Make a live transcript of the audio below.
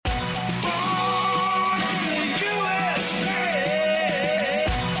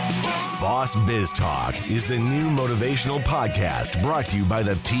Boss Biz Talk is the new motivational podcast brought to you by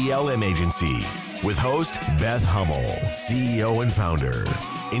the PLM Agency with host Beth Hummel, CEO and founder.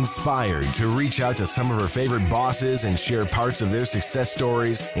 Inspired to reach out to some of her favorite bosses and share parts of their success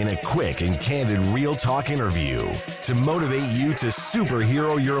stories in a quick and candid real talk interview to motivate you to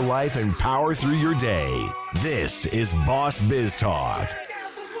superhero your life and power through your day. This is Boss Biz Talk.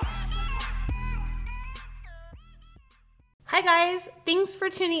 Hi guys, thanks for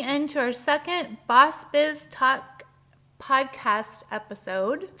tuning in to our second Boss Biz Talk podcast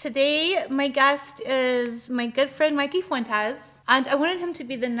episode. Today, my guest is my good friend Mikey Fuentes, and I wanted him to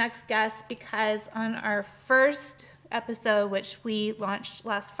be the next guest because on our first episode, which we launched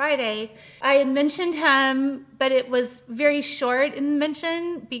last Friday, I had mentioned him, but it was very short in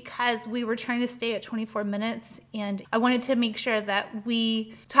mention because we were trying to stay at 24 minutes, and I wanted to make sure that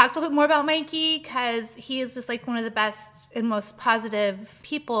we talked a little bit more about Mikey because he is just like one of the best and most positive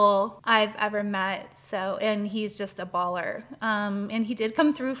people I've ever met. So, and he's just a baller. And he did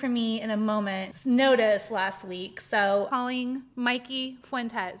come through for me in a moment's notice last week. So, calling Mikey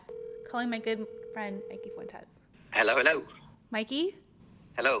Fuentes, calling my good friend Mikey Fuentes. Hello, hello. Mikey?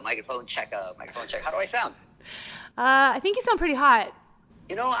 Hello, microphone check. How do I sound? I think you sound pretty hot.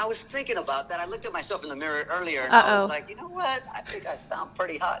 You know, I was thinking about that. I looked at myself in the mirror earlier and I was like, you know what? I think I sound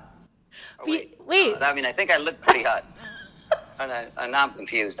pretty hot. Wait. I think I look pretty hot. and now I'm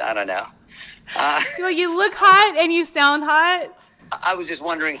confused. I don't know. You look hot and you sound hot? I was just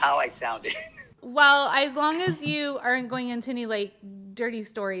wondering how I sounded. Well, as long as you aren't going into any like dirty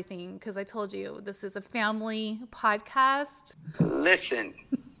story thing, because I told you this is a family podcast. Listen,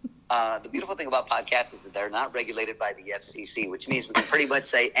 the beautiful thing about podcasts is that they're not regulated by the FCC, which means we can pretty much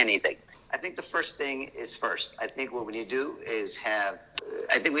say anything. I think the first thing is first. I think what we need to do is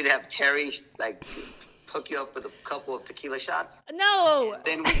we'd have Terry like hook you up with a couple of tequila shots. No.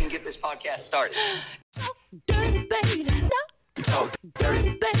 Then we can get this podcast started. Talk dirty, baby. No. Talk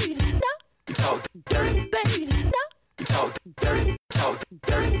dirty, baby. No. Talk dirty, baby. No. Talk dirty, talk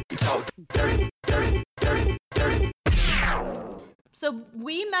dirty, talk dirty, dirty, dirty, dirty. So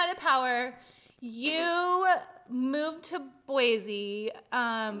we met at Power. You moved to Boise.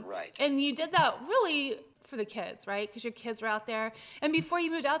 Right. And you did that really for the kids, right? Because your kids were out there. And before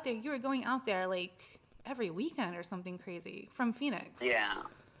you moved out there, you were going out there like every weekend or something crazy from Phoenix. Yeah.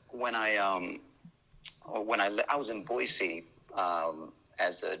 When I was in Boise,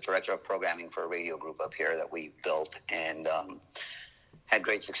 as the director of programming for a radio group up here that we built and had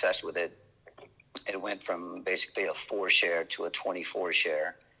great success with it. It went from basically a 4-share to a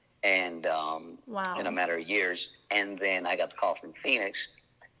 24-share and wow. in a matter of years. And then I got the call from Phoenix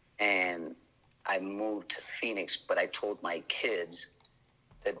and I moved to Phoenix, but I told my kids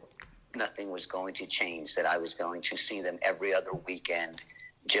that nothing was going to change, that I was going to see them every other weekend,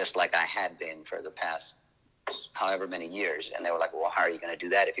 just like I had been for the past however many years. And they were like, well, how are you going to do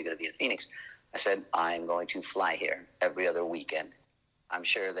that if you're going to be in Phoenix? I said, I'm going to fly here every other weekend. I'm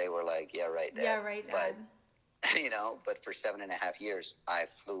sure they were like, yeah, right, Dad. Yeah, right, Dad. But, but for 7.5 years, I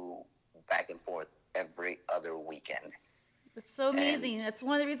flew back and forth every other weekend. It's so amazing. That's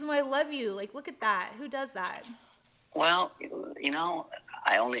one of the reasons why I love you. Like, look at that. Who does that? Well,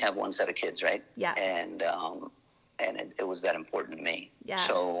 I only have one set of kids, right? Yeah. And it was that important to me. Yes.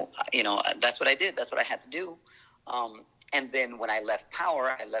 So, that's what I did. That's what I had to do. And then when I left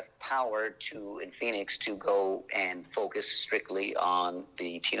Power in Phoenix to go and focus strictly on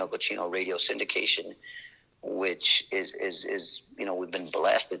the Tino Cochino radio syndication, which is we've been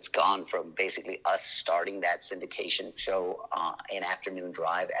blessed. It's gone from basically us starting that syndication show in afternoon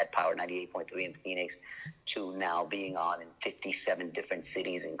drive at Power 98.3 in Phoenix to now being on in 57 different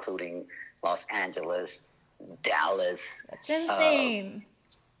cities, including Los Angeles, Dallas. That's insane.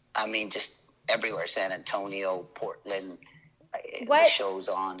 Just everywhere. San Antonio, Portland. What? The show's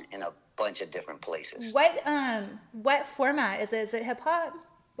on in a bunch of different places. What format is it? Is it hip hop?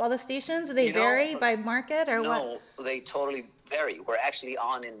 All the stations, do they vary by market or what? No, they totally vary. We're actually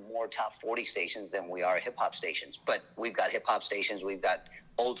on in more top 40 stations than we are hip hop stations. But we've got hip hop stations, we've got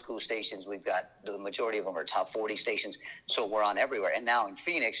old school stations, we've got the majority of them are top 40 stations. So we're on everywhere. And now in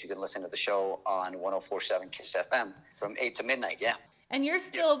Phoenix, you can listen to the show on 104.7 KISS FM from 8 to midnight. Yeah. And you're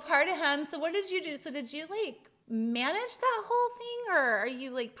still a part of him. So what did you do? So did you like manage that whole thing, or are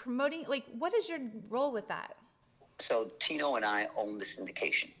you like promoting? Like, what is your role with that? So Tino and I own the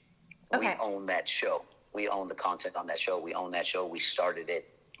syndication. Okay. We own that show. We own the content on that show. We own that show. We started it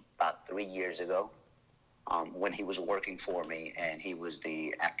about 3 years ago when he was working for me, and he was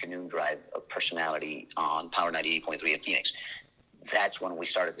the afternoon drive personality on Power 98.3 in Phoenix. That's when we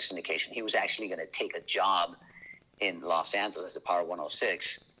started the syndication. He was actually going to take a job in Los Angeles at Power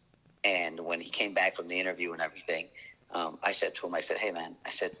 106 And when he came back from the interview and everything, I said to him, I said, hey, man, I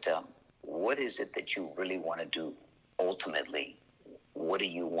said, what is it that you really want to do ultimately? What do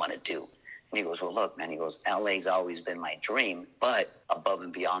you want to do? And he goes, well, look, man, he goes, LA's always been my dream, but above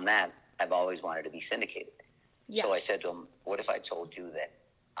and beyond that, I've always wanted to be syndicated. Yeah. So I said to him, what if I told you that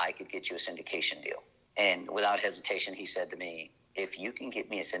I could get you a syndication deal? And without hesitation, he said to me, if you can get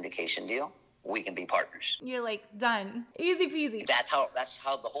me a syndication deal, we can be partners. You're like, done. Easy peasy. That's how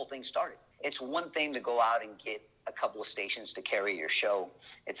the whole thing started. It's one thing to go out and get a couple of stations to carry your show.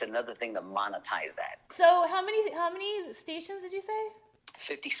 It's another thing to monetize that. So how many stations did you say?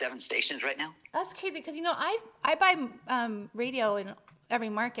 57 stations right now. That's crazy because, I buy radio in every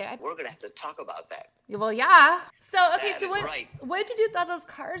market. We're going to have to talk about that. Well, yeah. So, okay, right. What did you do with all those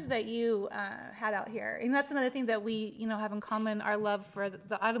cars that you had out here? And that's another thing that we, have in common, our love for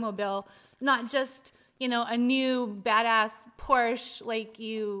the automobile, not just, a new badass Porsche like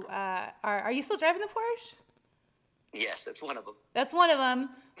you are. Are you still driving the Porsche? Yes, that's one of them. That's one of them.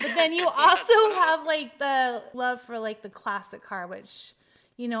 But then you also have, like, the love for, like, the classic car, which,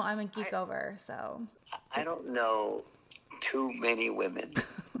 I'm a geek over, so. I don't know too many women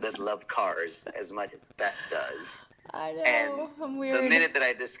that love cars as much as Beth does. I know. And I'm weird. The minute that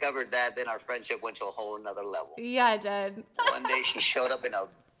I discovered that, then our friendship went to a whole another level. Yeah, it did. One day she showed up in a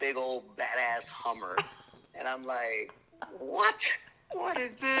big old badass Hummer, and I'm like, what? What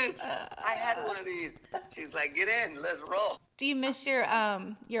is this? I had one of these. She's like, get in, let's roll. Do you miss your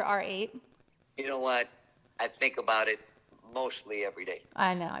R8? You know what? I think about it mostly every day.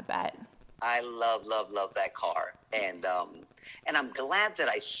 I know, I bet. I love that car. And I'm glad that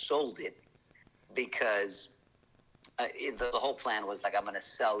I sold it because the whole plan was like, I'm going to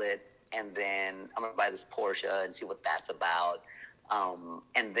sell it and then I'm going to buy this Porsche and see what that's about.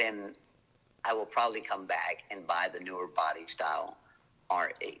 And then I will probably come back and buy the newer body style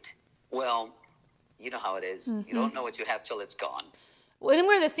R8. Well, you know how it is. Mm-hmm. You don't know what you have till it's gone. When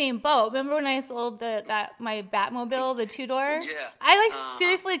we're the same boat. Remember when I sold my Batmobile, the 2-door? Yeah. I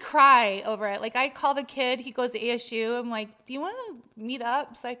seriously cry over it. Like I call the kid, he goes to ASU. I'm like, do you want to meet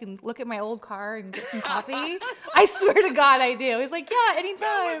up so I can look at my old car and get some coffee? I swear to God, I do. He's like, yeah, anytime.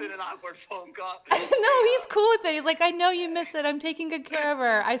 That wasn't an awkward phone call. No, he's cool with it. He's like, I know you miss it. I'm taking good care of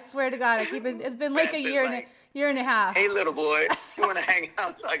her. I swear to God, I keep it. It's been like a year and a half. Hey, little boy, you want to hang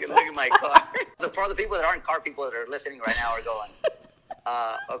out so I can look at my car? For the people that aren't car people that are listening right now are going,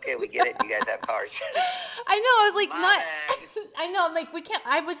 okay, we get it. You guys have cars. I know. I was like, I know. I'm like, we can't.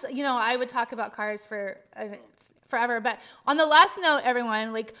 I would talk about cars for forever. But on the last note,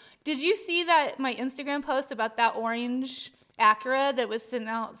 everyone, like, did you see that my Instagram post about that orange Acura that was sitting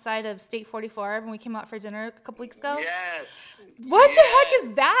outside of State 44 when we came out for dinner a couple weeks ago? Yes. What the heck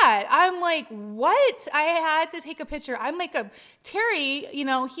is that? I'm like, what? I had to take a picture. I'm like Terry,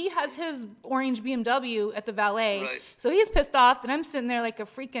 he has his orange BMW at the valet. Right. So he's pissed off that I'm sitting there like a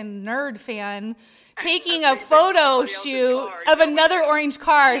freaking nerd fan taking a photo shoot of another orange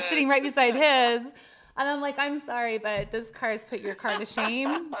car sitting right beside his. And I'm like, I'm sorry, but this car has put your car to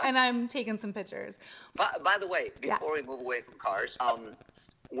shame, and I'm taking some pictures. By the way, before we move away from cars,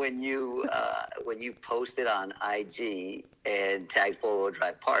 when you posted on IG and tagged 4-wheel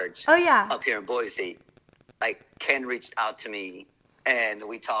drive parts, up here in Boise, like Ken reached out to me and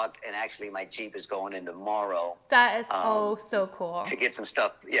we talked, and actually my Jeep is going in tomorrow. That is so cool. To get some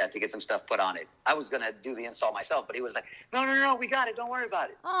stuff put on it. I was gonna do the install myself, but he was like, no, we got it. Don't worry about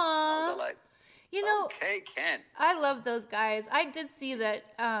it. Aww. I was like, okay, Ken. I love those guys. I did see that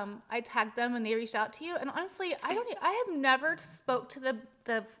I tagged them and they reached out to you. And honestly, I have never spoke to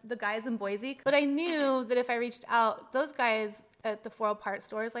the guys in Boise, but I knew that if I reached out, those guys at the 4 part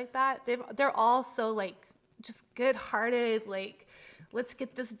stores like that, they're all so like just good-hearted, like, let's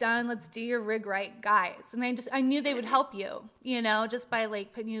get this done, let's do your rig right guys. And I knew they would help you, just by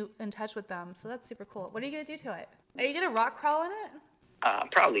like putting you in touch with them. So that's super cool. What are you gonna do to it? Are you gonna rock crawl on it?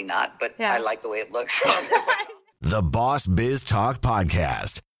 Probably not, but I like the way it looks. The Boss Biz Talk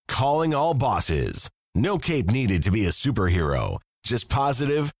Podcast. Calling all bosses. No cape needed to be a superhero. Just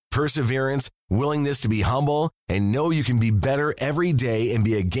positive, perseverance, willingness to be humble, and know you can be better every day and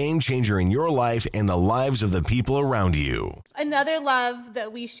be a game changer in your life and the lives of the people around you. Another love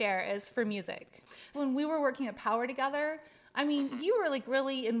that we share is for music. When we were working at Power together, I mean, you were like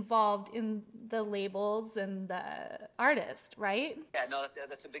really involved in the labels and the artist, right? Yeah, no,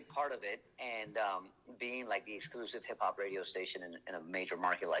 that's a big part of it. And being like the exclusive hip hop radio station in a major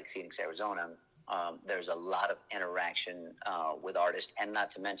market like Phoenix, Arizona, there's a lot of interaction with artists. And not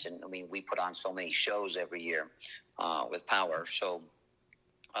to mention, I mean, we put on so many shows every year with Power. So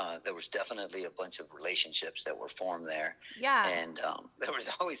there was definitely a bunch of relationships that were formed there. Yeah. And there was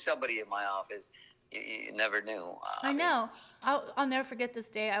always somebody in my office you never knew. I know. I'll never forget this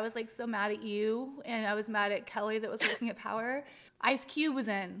day. I was like so mad at you, and I was mad at Kelly that was working at Power. Ice Cube was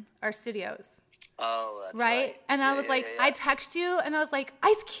in our studios. Oh, that's right. And I was like, I text you, and I was like,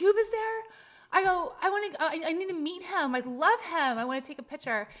 Ice Cube is there? I go, I need to meet him. I love him. I want to take a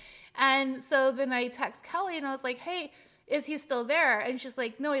picture. And so then I text Kelly, and I was like, hey, is he still there? And she's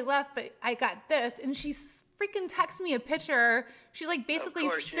like, no, he left, but I got this. And she freaking texts me a picture. She's like basically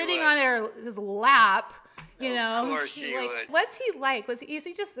sitting on his lap, you know. Of course she would. What's he like? Is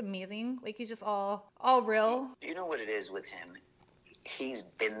he just amazing? Like he's just all real? You know what it is with him? He's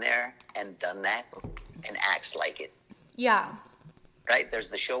been there and done that and acts like it. Yeah. Right? There's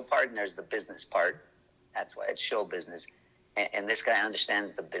the show part and there's the business part. That's why it's show business. And this guy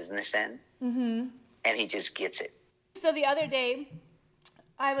understands the business end. Mm-hmm. And he just gets it. So the other day,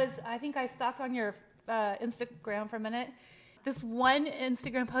 I think I stopped on your Instagram for a minute. This one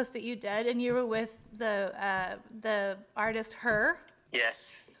Instagram post that you did, and you were with the artist Her. Yes.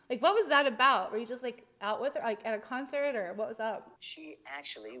 Like, what was that about? Were you just like out with her, like at a concert, or what was that?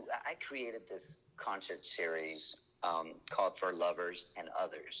 I created this concert series called For Lovers and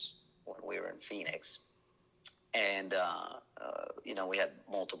Others when we were in Phoenix. And, we had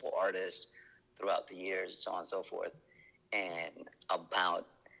multiple artists throughout the years, so on and so forth. And about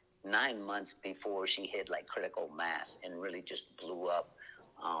 9 months before she hit like critical mass and really just blew up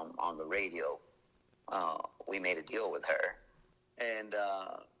on the radio, we made a deal with her. And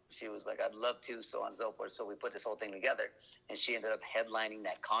she was like, I'd love to, so on and so forth. So we put this whole thing together, and she ended up headlining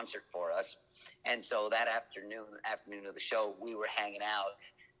that concert for us. And so that afternoon of the show, we were hanging out.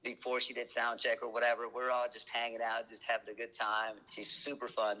 Before she did sound check or whatever, we're all just hanging out, just having a good time. She's super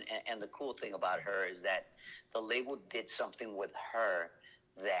fun. And the cool thing about her is that the label did something with her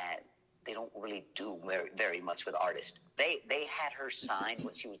that they don't really do very, very much with artists. They had her signed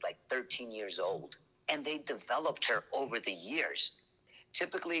when she was like 13 years old, and they developed her over the years.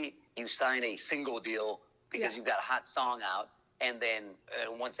 Typically, you sign a single deal because you've got a hot song out, and then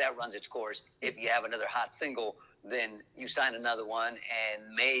once that runs its course, if you have another hot single, then you sign another one,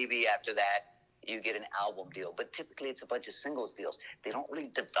 and maybe after that, you get an album deal. But typically, it's a bunch of singles deals. They don't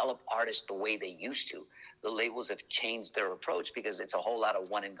really develop artists the way they used to. The labels have changed their approach because it's a whole lot of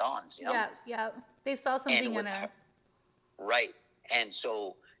one and gones, you know? Yeah. They saw something in her. Right. And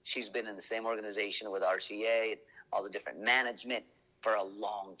so she's been in the same organization with RCA, all the different management for a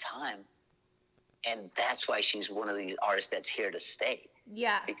long time. And that's why she's one of these artists that's here to stay.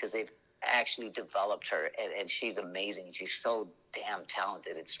 Yeah. Because they've actually developed her, and she's amazing. She's so damn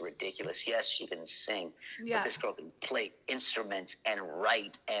talented. It's ridiculous. Yes, she can sing, but this girl can play instruments and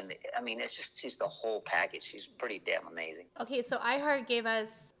write, and I mean, she's the whole package. She's pretty damn amazing. Okay, so iHeart gave us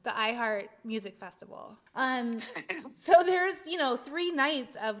the iHeart Music Festival. So there's 3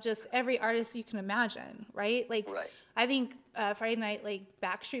 nights of just every artist you can imagine, right? Like, right. I think Friday night, like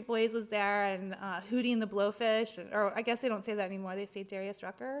Backstreet Boys was there, and Hootie and the Blowfish, or I guess they don't say that anymore. They say Darius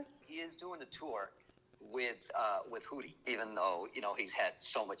Rucker. He is doing the tour with Hootie, even though he's had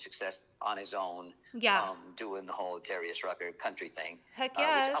so much success on his own. Yeah. Doing the whole Darius Rucker country thing. Heck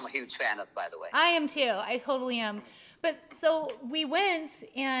yes. Which I'm a huge fan of, by the way. I am too. I totally am. But so we went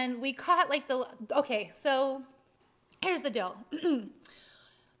and we caught so here's the deal.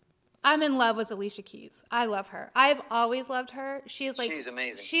 I'm in love with Alicia Keys. I love her. I've always loved her. She's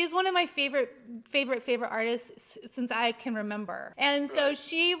amazing. She's one of my favorite artists since I can remember. And so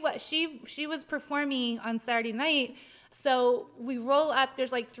she was performing on Saturday night. So we roll up.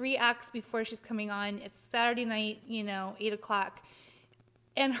 There's like 3 acts before she's coming on. It's Saturday night, 8:00,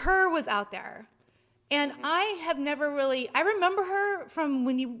 and Her was out there. And I have never really, I remember her from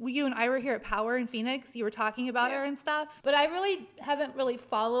when you and I were here at Power in Phoenix. You were talking about her and stuff. But I really haven't really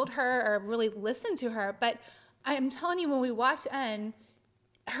followed her or really listened to her. But I'm telling you, when we walked in,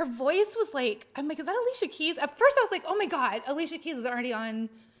 her voice was like, I'm like, is that Alicia Keys? At first I was like, oh my God, Alicia Keys is already on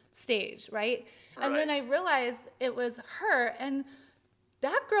stage, right? And then I realized it was her. And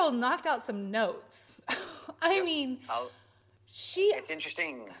that girl knocked out some notes. I mean... It's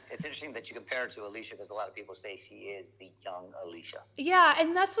interesting that you compare her to Alicia, because a lot of people say she is the young Alicia. Yeah,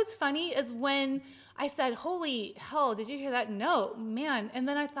 and that's what's funny is when I said, "Holy hell, did you hear that note, man?" And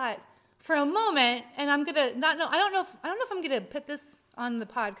then I thought for a moment, and I don't know if I'm gonna put this on the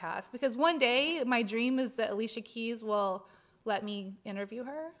podcast, because one day my dream is that Alicia Keys will let me interview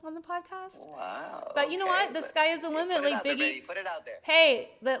her on the podcast. Wow. But you know what? The sky is the limit, like Biggie. Put it out there. Hey,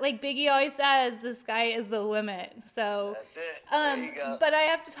 like Biggie always says, the sky is the limit. So, That's it. There you go. but I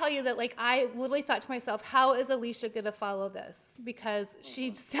have to tell you that, like, I literally thought to myself, how is Alicia going to follow this? Because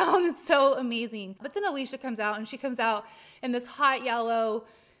she sounded so amazing. But then Alicia comes out, and she comes out in this hot yellow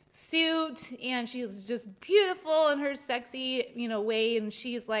suit, and she's just beautiful in her sexy, way, and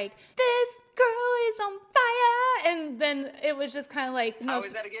she's like, this girl is on fire. And then it was just kind of like, no, How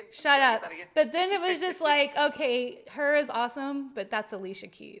is that again? Shut up. But then it was just like, okay, her is awesome, but that's Alicia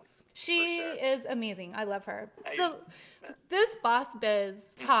Keys. She is amazing. I love her. So this Boss Biz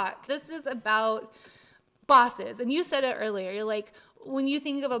talk, this is about bosses. And you said it earlier. You're like, when you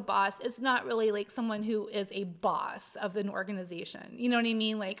think of a boss, it's not really like someone who is a boss of an organization. You know what I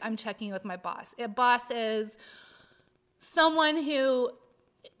mean? Like, I'm checking with my boss. A boss is someone who,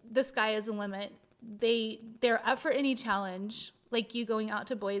 the sky is the limit. They're up for any challenge, like you going out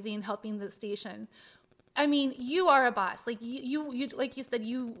to Boise and helping the station. I mean, you are a boss. Like you like you said,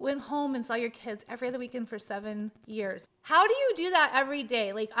 you went home and saw your kids every other weekend for 7 years. How do you do that every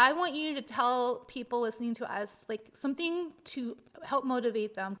day? Like, I want you to tell people listening to us, like, something to help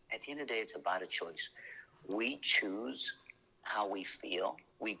motivate them. At the end of the day, it's about a choice. We choose how we feel.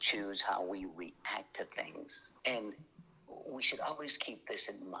 We choose how we react to things. And we should always keep this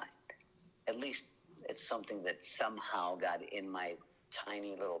in mind. At least it's something that somehow got in my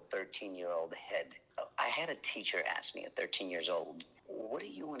tiny little 13-year-old head. I had a teacher ask me at 13 years old, what do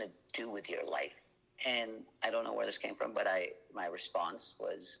you want to do with your life? And I don't know where this came from, but my response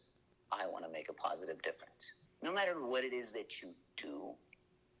was, I want to make a positive difference. No matter what it is that you do,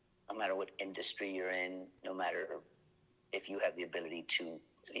 no matter what industry you're in, no matter if you have the ability to,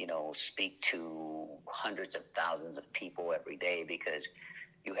 speak to hundreds of thousands of people every day because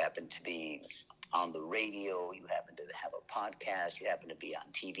you happen to be on the radio, you happen to have a podcast, you happen to be on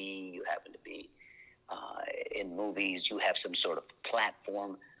TV, you happen to be in movies, you have some sort of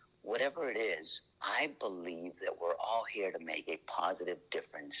platform, whatever it is, I believe that we're all here to make a positive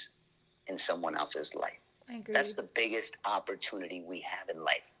difference in someone else's life. I agree. That's the biggest opportunity we have in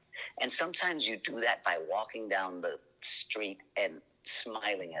life. And sometimes you do that by walking down the street and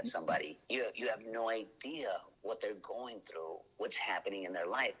smiling at somebody. You have no idea what they're going through, what's happening in their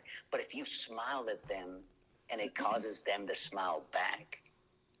life. But if you smile at them and it causes them to smile back,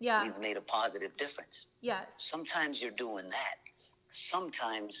 you've made a positive difference. Yes. Sometimes you're doing that.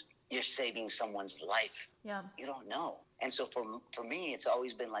 Sometimes you're saving someone's life. Yeah. You don't know. And so for me, it's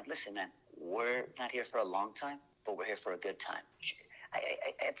always been like, listen, man, we're not here for a long time, but we're here for a good time.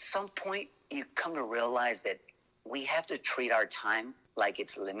 At some point, you come to realize that we have to treat our time like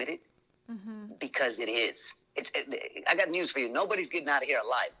it's limited, because it is. I got news for you. Nobody's getting out of here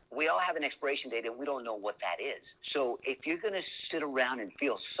alive. We all have an expiration date, and we don't know what that is. So if you're going to sit around and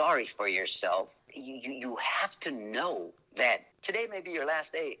feel sorry for yourself, you have to know that today may be your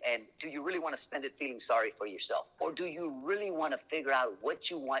last day, and do you really want to spend it feeling sorry for yourself? Or do you really want to figure out what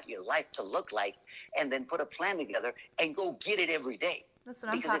you want your life to look like and then put a plan together and go get it every day? That's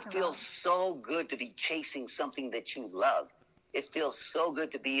what I'm talking about. Because it feels so good to be chasing something that you love. It feels so good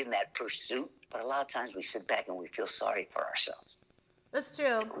to be in that pursuit. But a lot of times we sit back and we feel sorry for ourselves. That's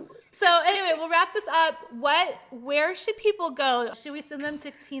true. So anyway, we'll wrap this up. Where should people go? Should we send them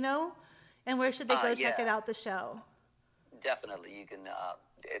to Tino? And where should they go check it out, the show? Definitely. You can,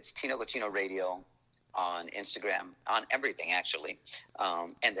 it's Tino Cochino Radio on Instagram, on everything actually.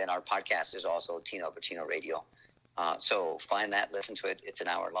 And then our podcast is also Tino Cochino Radio. So find that, listen to it. It's an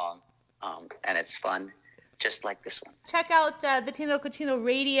hour long, and it's fun, just like this one. Check out the Tino Cochino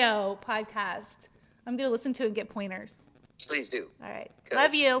Radio podcast. I'm going to listen to it and get pointers. Please do. All right. Good.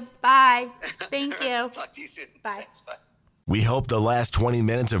 Love you. Bye. Thank you. Talk to you soon. Bye. Thanks. Bye. We hope the last 20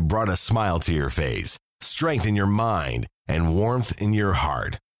 minutes have brought a smile to your face, strength in your mind, and warmth in your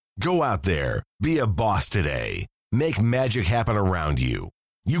heart. Go out there, be a boss today. Make magic happen around you.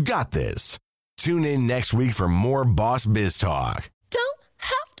 You got this. Tune in next week for more Boss Biz Talk.